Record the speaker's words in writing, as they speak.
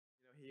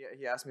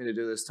he asked me to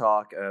do this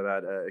talk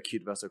about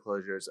acute vessel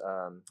closures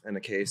in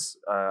a case.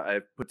 I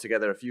put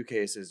together a few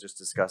cases just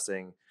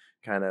discussing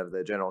kind of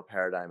the general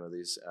paradigm of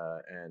these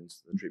and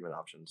the treatment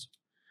options.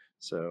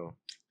 So,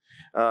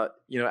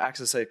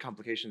 access site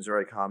complications are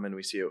very common.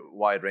 We see a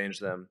wide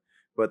range of them,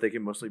 but they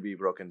can mostly be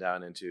broken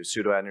down into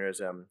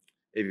pseudoaneurysm,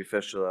 AV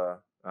fistula,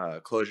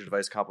 closure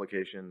device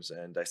complications,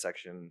 and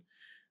dissection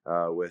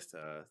with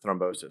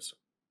thrombosis.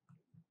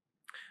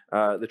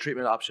 The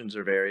treatment options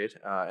are varied,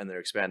 and they're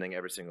expanding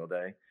every single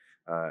day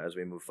as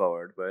we move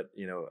forward. But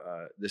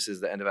this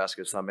is the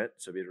endovascular summit,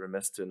 so we'd be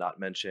remiss to not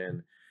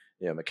mention,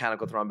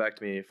 mechanical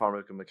thrombectomy,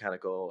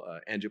 pharmacomechanical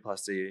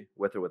angioplasty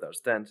with or without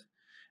stent,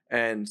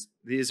 and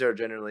these are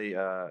generally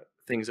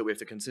things that we have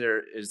to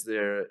consider. Is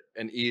there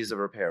an ease of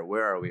repair?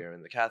 Where are we? Are we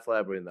in the cath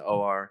lab? Are we in the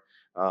OR?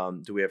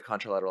 Do we have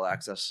contralateral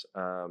access?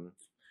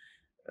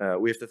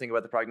 We have to think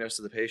about the prognosis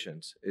of the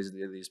patient. Is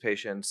these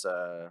patients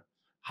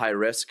high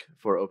risk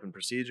for open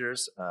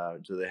procedures?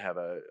 Do they have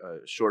a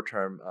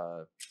short-term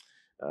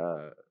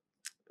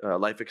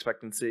life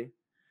expectancy?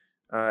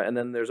 And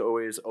then there's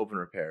always open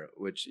repair,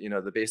 which,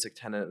 the basic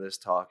tenet of this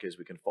talk is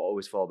we can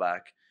always fall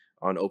back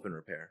on open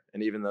repair.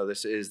 And even though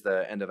this is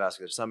the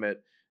endovascular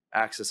summit,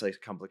 access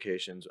site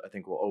complications, I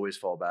think we'll always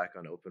fall back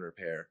on open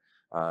repair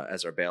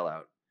as our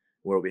bailout,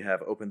 where we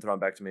have open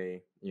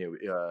thrombectomy,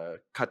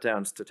 cut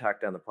downs to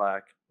tack down the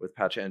plaque with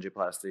patch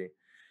angioplasty,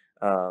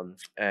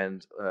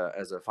 and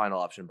as a final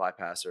option,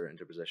 bypass or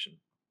interposition.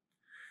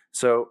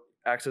 So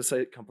access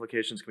site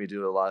complications can be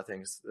due to a lot of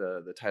things.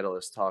 The title of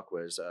this talk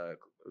was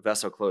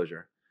vessel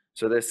closure.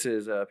 So this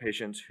is a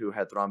patient who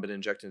had thrombin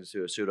injected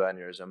into a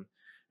pseudoaneurysm,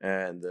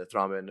 and the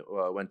thrombin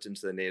went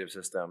into the native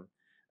system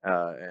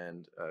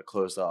and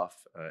closed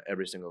off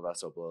every single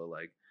vessel below the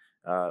leg.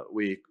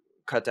 We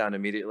cut down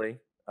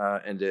immediately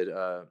and did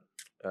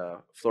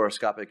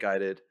fluoroscopic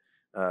guided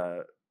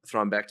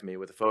thrombectomy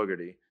with a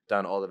Fogarty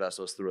down all the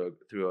vessels through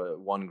a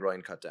one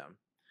groin cut down.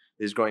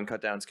 These groin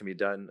cut downs can be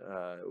done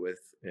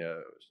with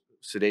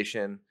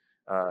sedation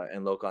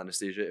and local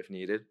anesthesia if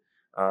needed,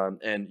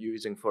 and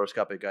using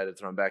fluoroscopic guided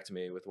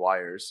thrombectomy with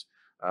wires,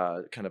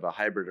 kind of a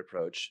hybrid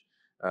approach.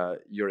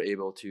 You're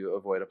able to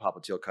avoid a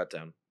popliteal cut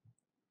down.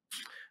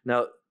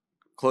 Now,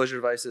 closure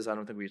devices, I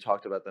don't think we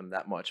talked about them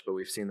that much, but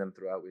we've seen them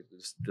throughout. We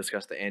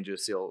discussed the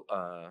angioseal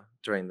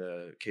during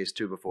the case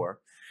 2 before.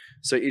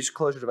 So each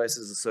closure device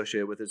is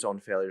associated with its own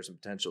failures and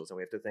potentials, and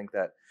we have to think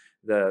that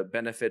the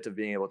benefit of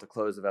being able to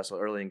close the vessel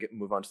early and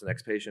move on to the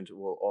next patient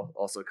will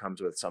also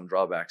comes with some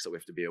drawbacks that we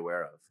have to be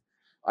aware of.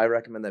 I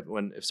recommend that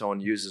if someone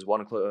uses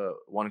one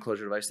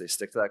closure device, they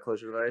stick to that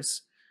closure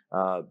device,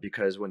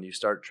 because when you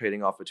start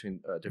trading off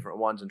between different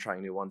ones and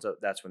trying new ones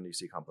out, that's when you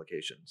see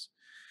complications.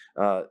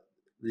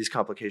 These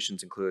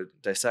complications include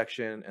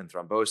dissection and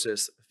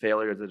thrombosis,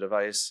 failure of the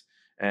device,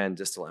 and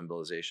distal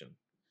embolization.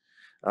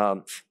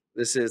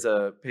 This is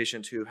a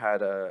patient who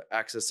had an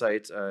access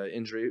site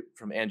injury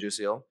from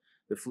angioseal.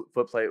 The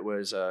foot plate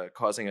was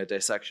causing a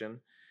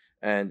dissection,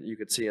 and you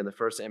could see in the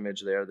first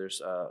image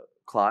there's a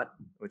clot,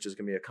 which is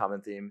going to be a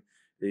common theme.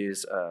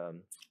 These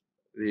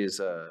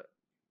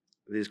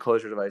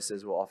closure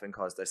devices will often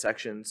cause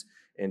dissections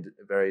in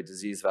very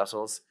diseased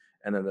vessels,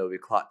 and then there will be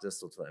clot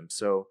distal to them.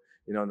 So,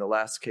 in the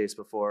last case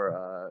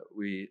before,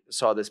 we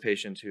saw this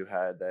patient who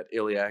had that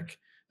iliac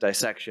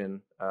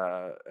dissection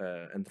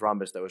and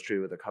thrombus that was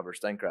treated with a covered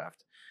stent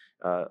graft.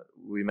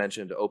 We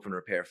mentioned open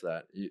repair for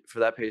that. For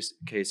that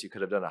case, you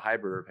could have done a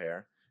hybrid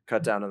repair,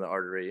 cut down on the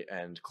artery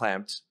and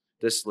clamped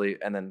distally,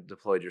 and then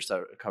deployed your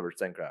covered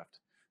stent graft,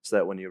 so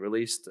that when you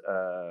released,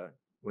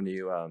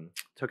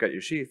 took out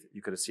your sheath,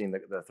 you could have seen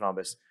the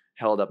thrombus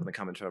held up in the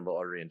common terminal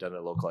artery and done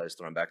a localized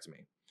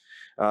thrombectomy.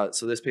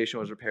 So this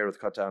patient was repaired with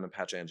cut down and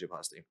patch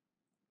angioplasty.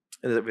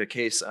 The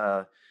case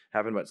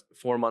happened about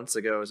 4 months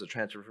ago as a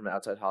transfer from an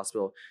outside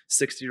hospital.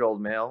 60-year-old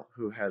male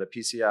who had a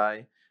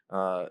PCI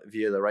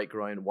via the right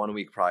groin 1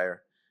 week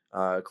prior.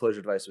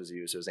 Closure device was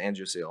used. It was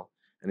angioseal,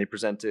 and he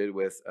presented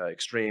with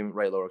extreme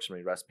right lower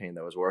extremity rest pain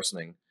that was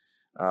worsening.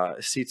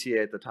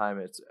 CTA at the time,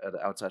 it's at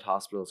the outside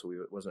hospital, so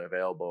it wasn't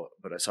available,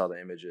 but I saw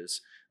the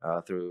images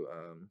through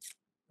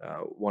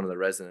one of the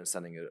residents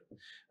sending it.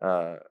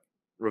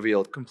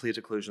 Revealed complete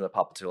occlusion of the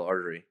popliteal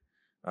artery.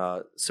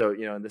 So,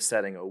 in this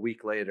setting, a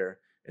week later,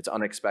 it's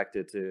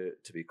unexpected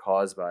to be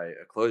caused by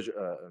a closure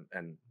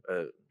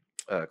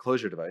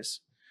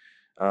device.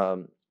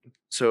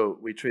 So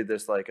we treat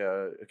this like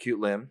a acute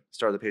limb,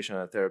 started the patient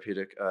on a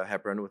therapeutic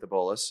heparin with a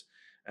bolus,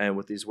 and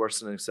with these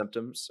worsening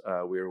symptoms,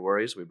 we were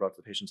worried, so we brought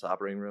the patient to the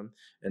operating room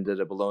and did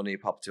a below-knee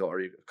popliteal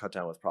artery cut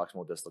down with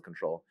proximal distal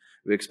control.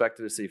 We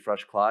expected to see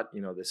fresh clot.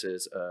 This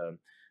is a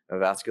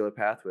vascular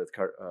path with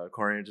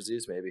coronary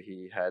disease. Maybe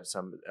he had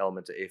some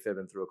element to AFib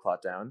and threw a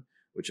clot down,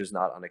 which is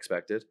not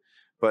unexpected.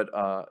 But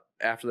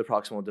after the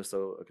proximal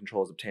distal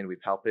control is obtained, we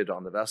palpated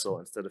on the vessel.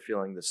 Instead of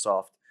feeling the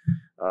soft,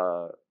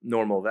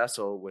 normal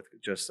vessel with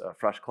just a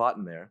fresh clot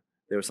in there,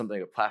 there was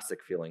something of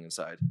plastic feeling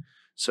inside.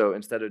 So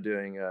instead of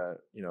doing a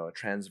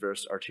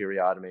transverse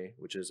arteriotomy,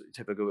 which is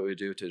typically what we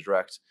do to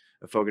direct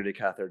a Fogarty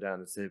catheter down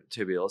the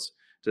tibials,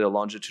 did a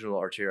longitudinal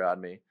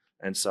arteriotomy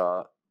and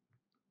saw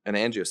an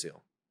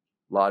angioceal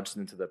lodged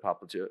into the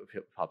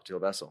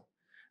popliteal vessel.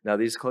 Now,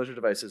 these closure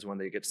devices, when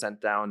they get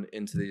sent down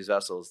into these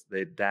vessels,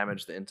 they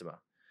damage the intima.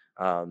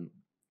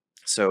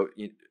 So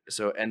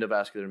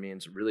endovascular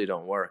means really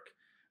don't work.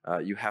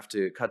 You have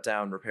to cut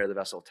down, repair the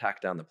vessel,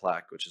 tack down the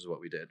plaque, which is what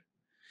we did.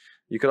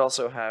 You could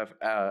also have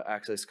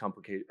access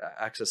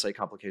site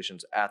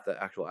complications at the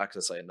actual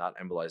access site, not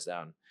embolized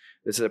down.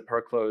 This is a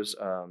perclose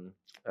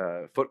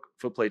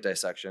foot plate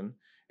dissection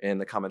in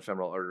the common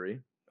femoral artery,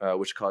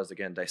 which caused,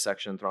 again,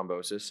 dissection and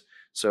thrombosis.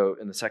 So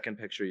in the second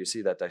picture, you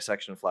see that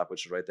dissection flap,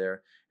 which is right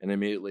there, and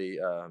immediately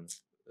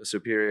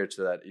superior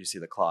to that, you see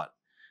the clot.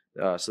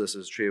 So this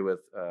is treated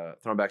with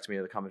thrombectomy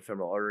of the common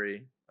femoral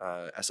artery,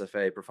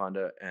 SFA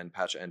profunda, and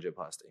patch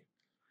angioplasty.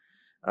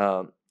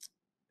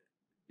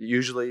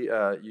 Usually,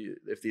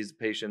 if these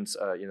patients,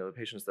 the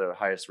patients that are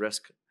highest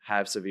risk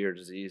have severe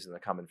disease in the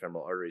common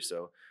femoral artery,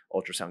 so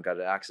ultrasound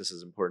guided access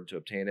is important to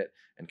obtain it,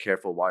 and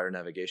careful wire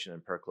navigation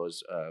and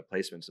perclose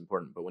placement is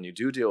important. But when you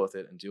do deal with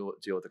it and deal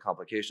with the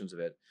complications of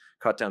it,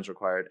 cut down's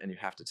required, and you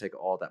have to take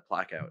all that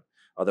plaque out.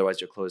 Otherwise,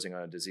 you're closing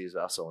on a diseased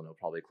vessel, and it'll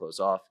probably close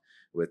off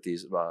with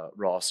these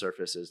raw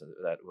surfaces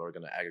that are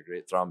going to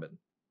aggregate thrombin.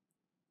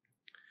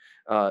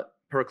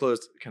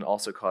 Perclose can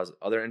also cause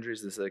other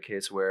injuries. This is a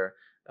case where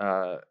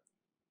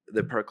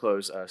the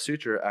perclose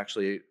suture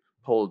actually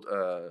pulled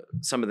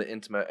some of the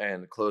intima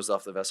and closed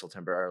off the vessel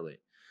temporarily.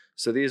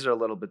 So these are a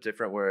little bit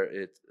different,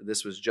 where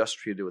this was just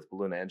treated with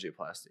balloon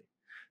angioplasty.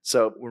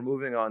 So we're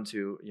moving on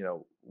to,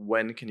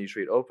 when can you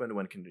treat open,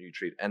 when can you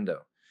treat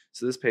endo?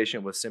 So this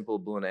patient with simple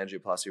balloon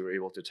angioplasty, we were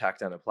able to tack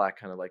down a plaque,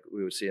 kind of like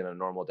we would see in a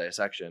normal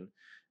dissection,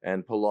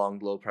 and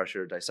prolonged low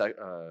pressure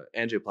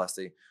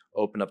angioplasty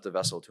open up the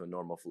vessel to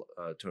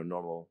a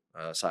normal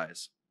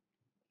size.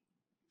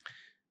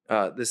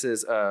 This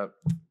is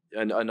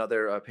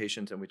another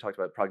patient, and we talked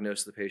about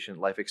prognosis of the patient,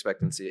 life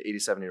expectancy,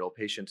 87-year-old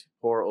patient,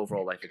 poor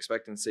overall life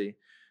expectancy,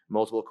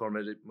 multiple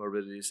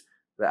comorbidities.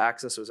 The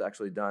access was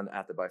actually done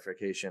at the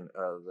bifurcation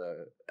of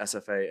the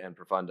SFA and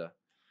profunda,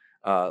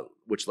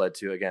 which led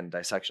to, again,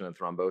 dissection and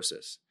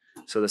thrombosis.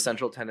 So the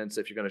central tenets,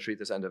 if you're going to treat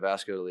this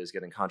endovascularly, is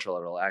getting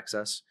contralateral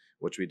access,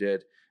 which we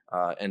did,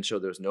 and show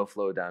there's no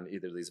flow down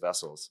either of these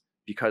vessels.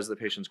 Because of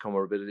the patient's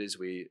comorbidities,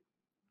 we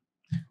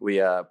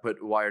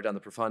put wire down the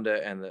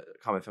profunda and the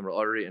common femoral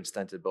artery and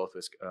stented both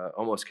with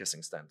almost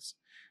kissing stents.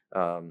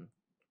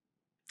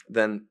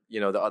 Then,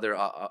 the other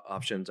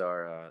options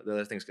are, the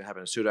other things can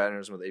happen in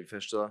pseudoaneurysm with AV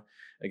fistula.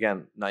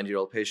 Again,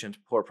 90-year-old patient,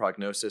 poor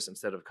prognosis.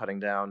 Instead of cutting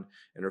down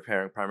and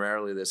repairing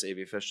primarily this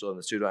AV fistula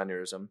and the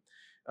pseudoaneurysm,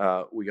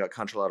 we got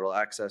contralateral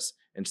access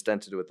and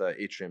stented with an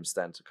atrium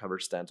stent, a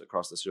covered stent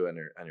across the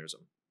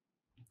pseudoaneurysm.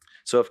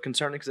 So if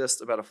concern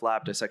exists about a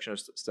flap, dissection, or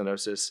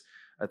stenosis,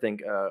 I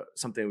think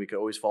something we could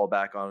always fall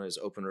back on is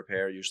open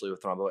repair, usually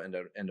with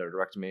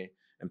thromboendarterectomy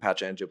and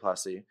patch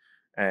angioplasty.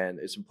 And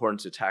it's important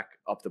to tack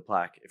up the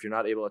plaque. If you're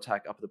not able to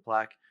tack up the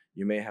plaque,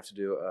 you may have to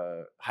do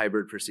a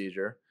hybrid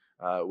procedure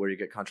where you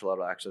get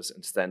contralateral access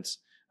and stents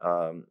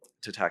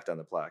to tack down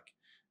the plaque.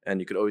 And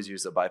you could always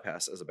use the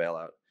bypass as a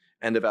bailout.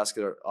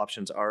 Endovascular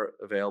options are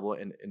available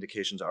and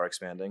indications are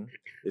expanding.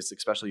 It's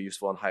especially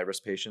useful in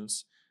high-risk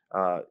patients.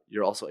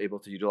 You're also able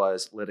to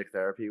utilize lytic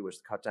therapy, which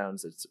cut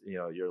downs,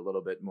 you're a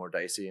little bit more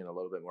dicey and a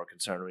little bit more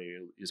concerned when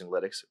you're using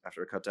lytics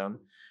after a cut down.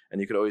 And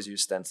you could always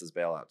use stents as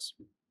bailouts.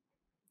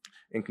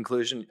 In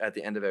conclusion, at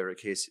the end of every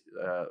case,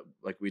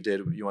 like we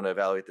did, you want to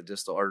evaluate the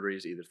distal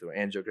arteries either through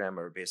angiogram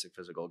or basic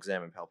physical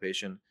exam and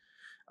palpation.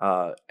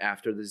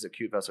 After these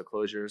acute vessel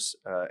closures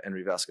and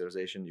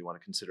revascularization, you want a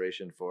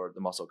consideration for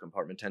the muscle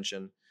compartment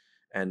tension,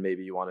 and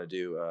maybe you want to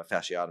do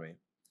fasciotomy.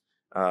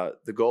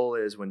 The goal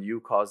is, when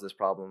you cause this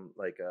problem,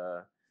 like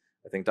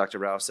I think Dr.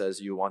 Rao says,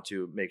 you want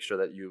to make sure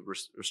that you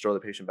restore the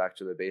patient back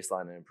to the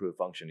baseline and improve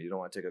function. You don't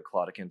want to take a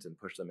claudicant and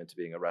push them into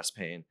being a rest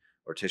pain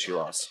or tissue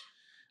loss.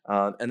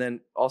 And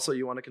then also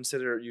you want to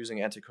consider using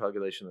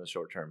anticoagulation in the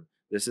short term.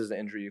 This is the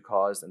injury you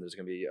caused, and there's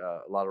going to be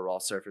a lot of raw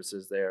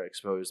surfaces there,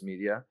 exposed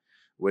media,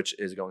 which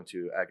is going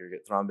to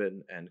aggregate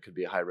thrombin and could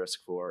be a high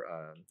risk for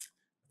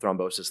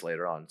thrombosis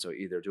later on. So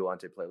either dual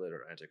antiplatelet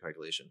or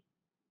anticoagulation.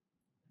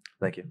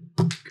 Thank you.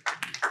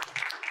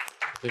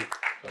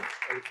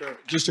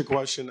 Just a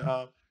question.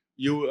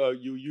 You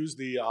use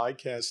the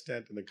ICAS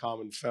stent in the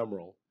common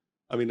femoral.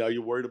 I mean, are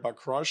you worried about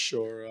crush,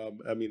 or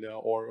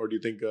or do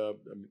you think?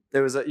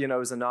 It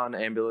was a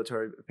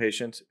non-ambulatory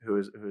patient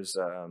who's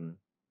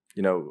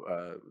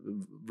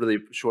really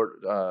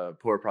short,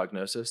 poor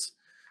prognosis.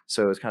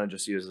 So it's kind of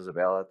just used as a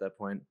bailout at that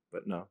point.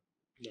 But no.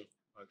 No.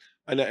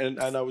 And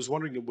I was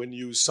wondering, when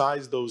you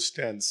size those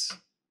stents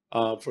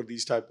for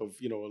these type of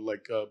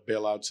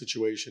bailout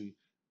situation,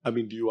 I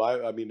mean,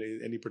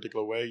 any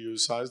particular way you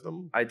size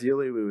them?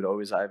 Ideally, we would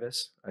always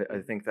IVUS. I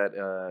think that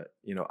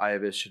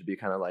IVUS should be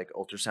kind of like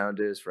ultrasound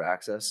is for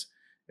access.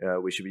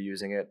 We should be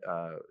using it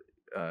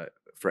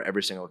for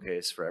every single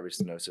case, for every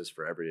stenosis,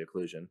 for every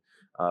occlusion.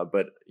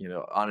 But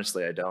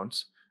honestly, I don't.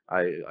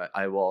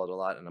 I wall it a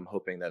lot, and I'm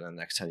hoping that in the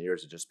next 10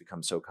 years it just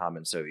becomes so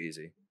common, so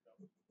easy.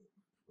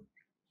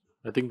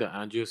 I think the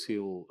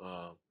angioceal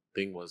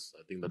thing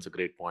I think that's a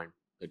great point.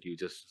 that you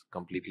just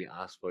completely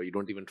ask for. You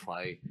don't even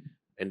try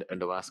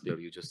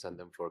endovascular. You just send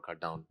them for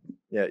cut down.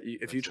 Yeah,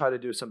 if you That's try to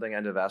do something a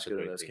endovascular in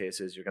great those thing.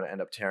 cases, you're going to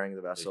end up tearing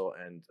the vessel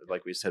and, Yeah.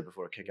 like we said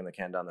before, kicking the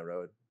can down the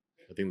road.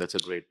 I think that's a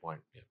great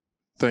point. Yeah.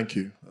 Thank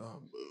you.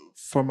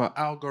 From an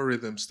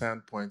algorithm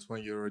standpoint,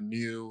 when you're a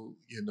new,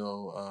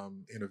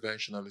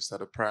 interventionalist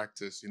at a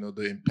practice,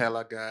 the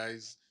impeller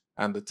guys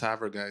and the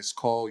TAVR guys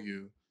call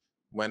you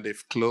when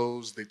they've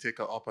closed. They take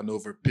a up and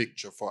over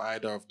picture for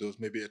either of those,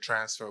 maybe a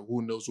transfer.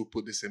 Who knows who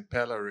put this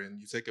impeller in?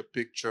 You take a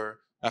picture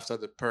after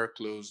the per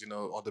close,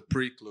 or the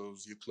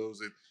pre-close. You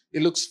close it.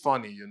 It looks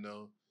funny.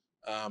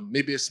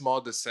 Maybe a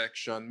small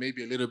dissection,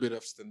 maybe a little bit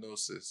of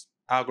stenosis.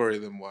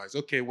 Algorithm wise,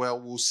 okay, well,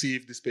 we'll see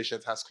if this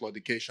patient has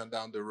claudication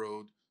down the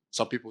road.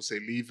 Some people say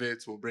leave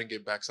it, we'll bring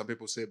it back. Some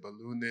people say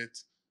balloon it.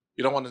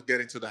 You don't want to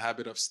get into the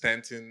habit of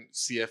stenting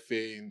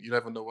CFA, and you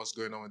never know what's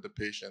going on with the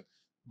patient.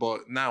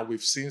 But now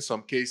we've seen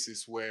some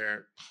cases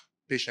where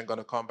patient going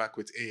to come back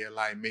with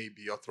ALI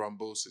maybe or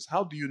thrombosis.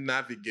 How do you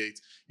navigate?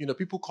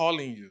 People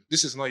calling you.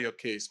 This is not your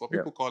case, but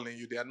people calling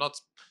you, they are not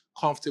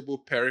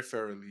comfortable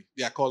peripherally.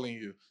 They are calling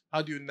you.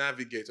 How do you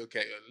navigate?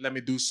 Okay, let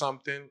me do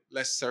something.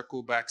 Let's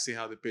circle back, see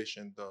how the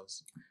patient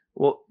does.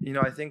 Well,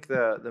 I think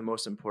the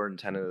most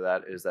important tenet of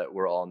that is that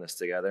we're all in this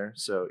together.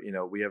 So,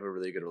 we have a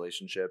really good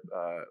relationship,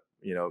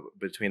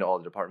 between all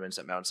the departments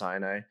at Mount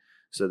Sinai.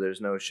 So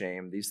there's no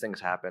shame. These things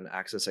happen.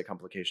 Access site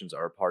complications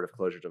are part of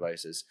closure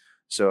devices.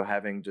 So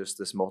having just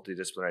this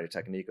multidisciplinary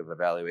technique of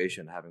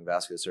evaluation, having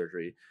vascular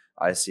surgery,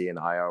 IC and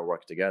IR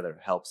work together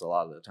helps a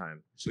lot of the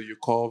time. So you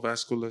call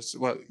vascular,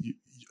 well,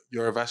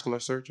 you're a vascular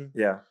surgeon?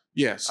 Yeah.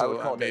 Yeah. I So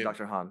would call it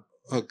Dr. Han.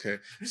 Okay.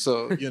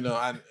 So,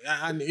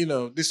 and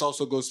this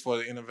also goes for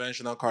the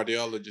interventional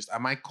cardiologist.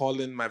 Am I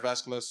calling my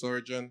vascular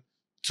surgeon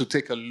to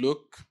take a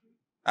look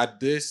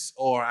at this,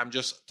 or I'm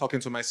just talking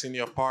to my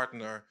senior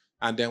partner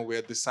and then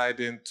we're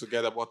deciding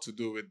together what to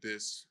do with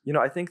this?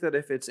 I think that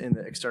if it's in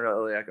the external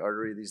iliac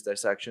artery, these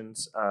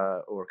dissections,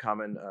 or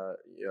common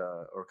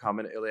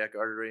iliac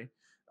artery,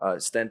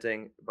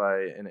 stenting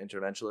by an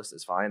interventionalist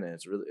is fine, and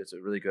it's a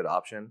really good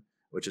option,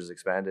 which is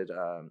expanded,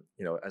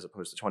 as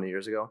opposed to 20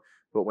 years ago.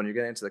 But when you're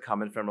getting into the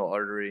common femoral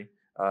artery,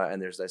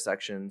 and there's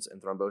dissections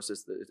and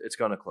thrombosis, it's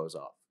going to close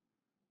off.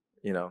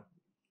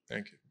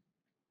 Thank you.